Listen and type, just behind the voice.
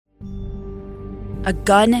a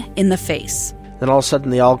gun in the face. Then all of a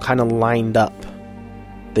sudden, they all kind of lined up.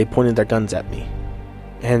 They pointed their guns at me.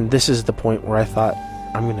 And this is the point where I thought,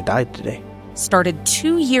 I'm going to die today. Started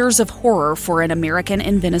 2 years of horror for an American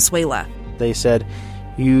in Venezuela. They said,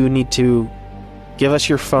 you need to give us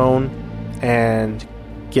your phone and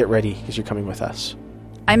get ready because you're coming with us.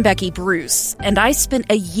 I'm Becky Bruce, and I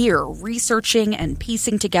spent a year researching and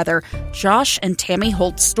piecing together Josh and Tammy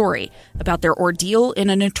Holt's story about their ordeal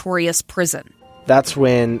in a notorious prison. That's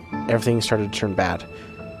when everything started to turn bad.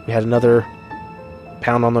 We had another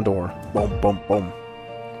pound on the door. Boom, boom, boom.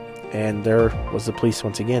 And there was the police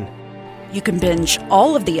once again. You can binge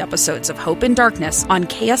all of the episodes of Hope in Darkness on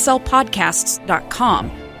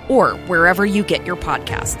KSLpodcasts.com or wherever you get your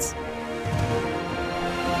podcasts.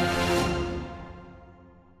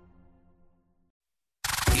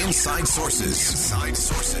 Inside Sources. Inside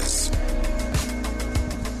Sources.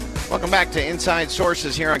 Welcome back to Inside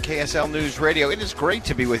Sources here on KSL News Radio. It is great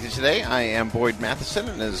to be with you today. I am Boyd Matheson,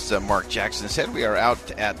 and as Mark Jackson said, we are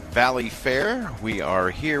out at Valley Fair. We are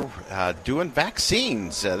here doing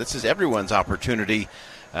vaccines. This is everyone's opportunity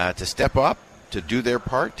to step up, to do their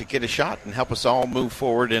part, to get a shot, and help us all move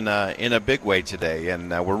forward in a big way today. And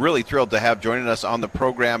we're really thrilled to have joining us on the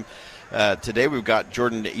program today. We've got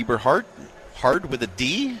Jordan Eberhardt. Hard with a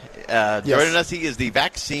D. Yes. Joining us, he is the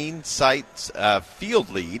vaccine site's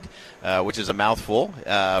field lead, which is a mouthful,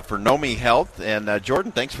 for Nomi Health. And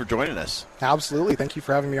Jordan, thanks for joining us. Absolutely. Thank you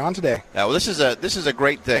for having me on today. Well, this is a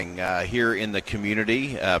great thing here in the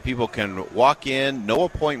community. People can walk in, no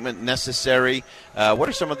appointment necessary. What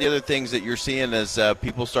are some of the other things that you're seeing as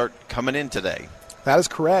people start coming in today? That is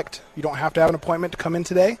correct. You don't have to have an appointment to come in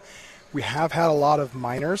today. We have had a lot of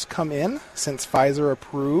minors come in since Pfizer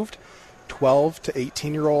approved 12 to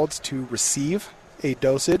 18-year-olds to receive a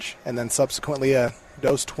dosage and then subsequently a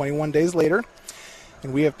dose 21 days later.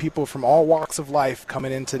 And we have people from all walks of life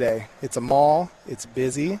coming in today. It's a mall. It's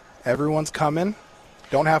busy. Everyone's coming.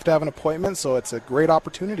 Don't have to have an appointment, so it's a great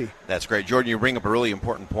opportunity. That's great. Jordan, you bring up a really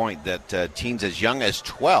important point that teens as young as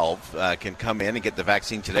 12 can come in and get the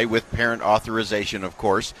vaccine today with parent authorization, of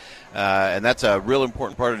course. And that's a real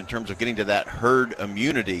important part in terms of getting to that herd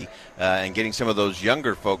immunity and getting some of those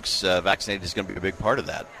younger folks vaccinated is going to be a big part of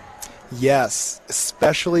that. Yes,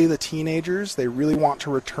 especially the teenagers. They really want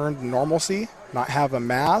to return to normalcy, not have a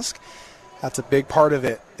mask. That's a big part of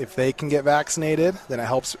it. If they can get vaccinated, then it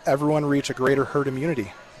helps everyone reach a greater herd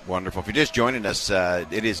immunity. Wonderful. If you're just joining us,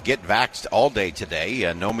 it is Get Vaxxed all day today.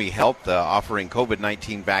 Nomi Health offering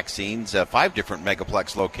COVID-19 vaccines, 5 different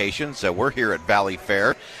Megaplex locations. We're here at Valley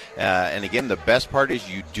Fair. And again, the best part is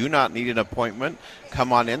you do not need an appointment.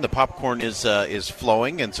 Come on in. The popcorn is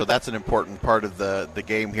flowing, and so that's an important part of the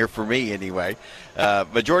game here for me anyway.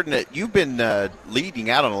 But Jordan, you've been leading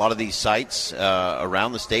out on a lot of these sites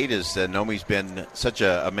around the state as Nomi's been such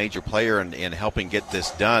a major player in helping get this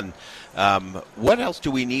done. What else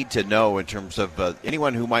do we need to know in terms of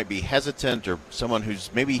anyone who might be hesitant or someone who's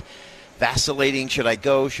maybe vacillating? Should I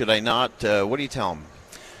go? Should I not? What do you tell them?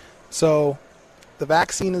 So the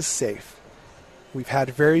vaccine is safe. We've had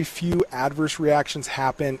very few adverse reactions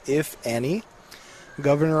happen, if any.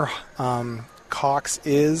 Governor Cox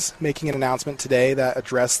is making an announcement today that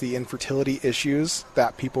addressed the infertility issues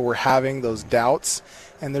that people were having, those doubts,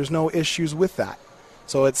 and there's no issues with that.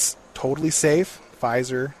 So it's totally safe.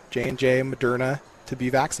 Pfizer, J&J, Moderna to be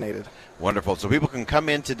vaccinated. Wonderful. So people can come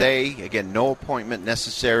in today. Again, no appointment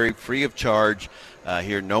necessary, free of charge.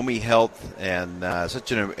 Here at Nomi Health, and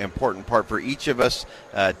such an important part for each of us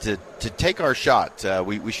to take our shot.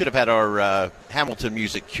 We should have had our Hamilton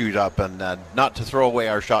music queued up and not to throw away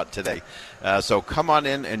our shot today. So come on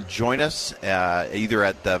in and join us either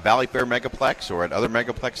at the Valley Fair Megaplex or at other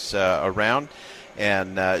Megaplex around.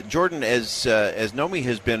 And Jordan, as Nomi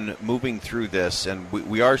has been moving through this, and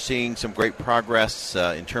we are seeing some great progress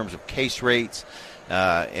in terms of case rates,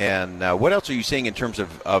 and what else are you seeing in terms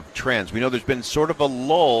of trends? We know there's been sort of a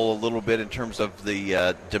lull a little bit in terms of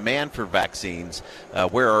the demand for vaccines.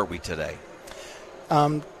 Where are we today?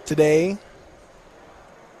 Today,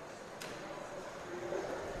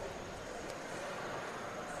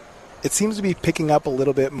 it seems to be picking up a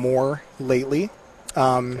little bit more lately.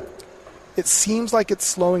 It seems like it's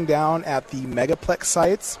slowing down at the Megaplex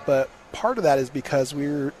sites, but part of that is because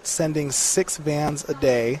we're sending 6 vans a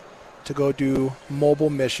day to go do mobile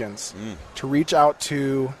missions to reach out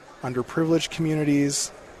to underprivileged communities,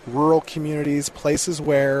 rural communities, places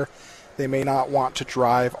where they may not want to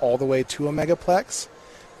drive all the way to a Megaplex.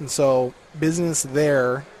 And so business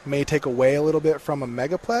there may take away a little bit from a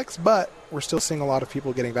Megaplex, but we're still seeing a lot of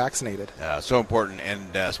people getting vaccinated. So important,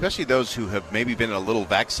 and especially those who have maybe been a little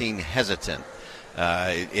vaccine hesitant.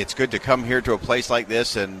 It's good to come here to a place like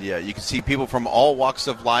this, and you can see people from all walks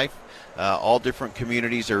of life. All different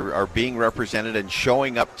communities are being represented and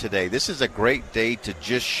showing up today. This is a great day to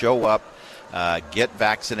just show up, get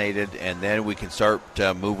vaccinated, and then we can start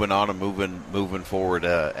moving on and moving forward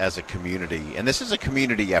as a community. And this is a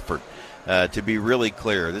community effort, to be really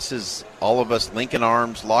clear. This is all of us linking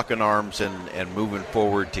arms, locking arms, and moving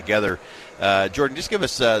forward together. Jordan, just give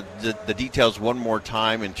us the details one more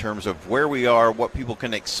time in terms of where we are, what people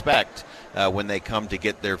can expect when they come to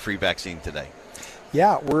get their free vaccine today.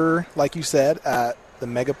 Yeah, we're, like you said, at the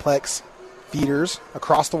Megaplex feeders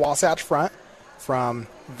across the Wasatch Front, from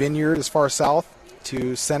Vineyard as far south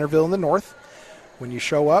to Centerville in the north. When you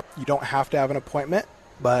show up, you don't have to have an appointment,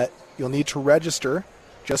 but you'll need to register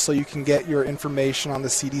just so you can get your information on the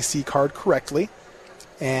CDC card correctly.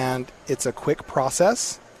 And it's a quick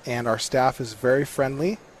process, and our staff is very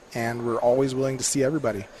friendly, and we're always willing to see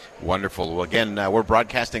everybody. Wonderful. Well, again, we're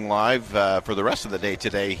broadcasting live for the rest of the day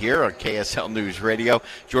today here on KSL News Radio.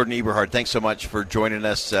 Jordan Eberhard, thanks so much for joining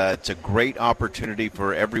us. It's a great opportunity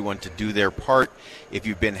for everyone to do their part. If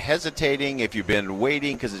you've been hesitating, if you've been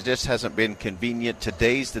waiting because it just hasn't been convenient,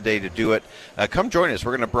 today's the day to do it. Come join us.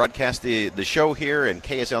 We're going to broadcast the show here, and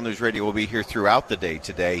KSL News Radio will be here throughout the day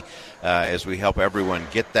today as we help everyone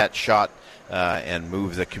get that shot and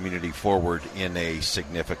move the community forward in a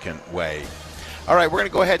significant way. All right, we're going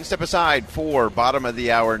to go ahead and step aside for bottom of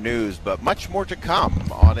the hour news, but much more to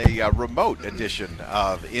come on a remote edition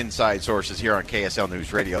of Inside Sources here on KSL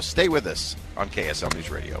News Radio. Stay with us on KSL News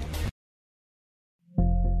Radio.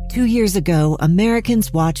 2 years ago,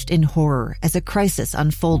 Americans watched in horror as a crisis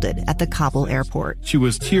unfolded at the Kabul airport. She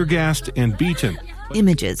was tear-gassed and beaten.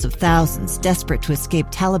 Images of thousands desperate to escape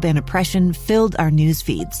Taliban oppression filled our news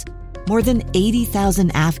feeds. More than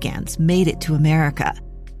 80,000 Afghans made it to America.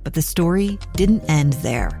 But the story didn't end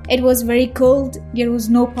there. It was very cold. There was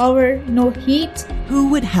no power, no heat. Who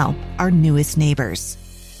would help our newest neighbors?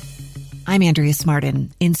 I'm Andrea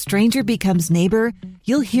Smartin. In Stranger Becomes Neighbor,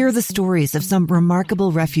 you'll hear the stories of some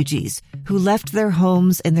remarkable refugees who left their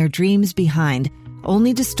homes and their dreams behind,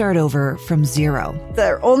 only to start over from zero.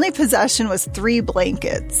 Their only possession was 3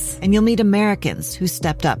 blankets. And you'll meet Americans who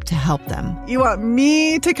stepped up to help them. You want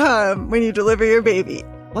me to come when you deliver your baby.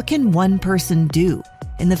 What can one person do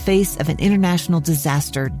in the face of an international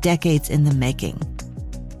disaster decades in the making?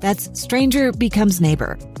 That's Stranger Becomes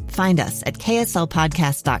Neighbor. Find us at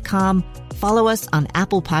kslpodcast.com. Follow us on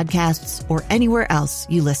Apple Podcasts or anywhere else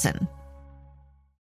you listen.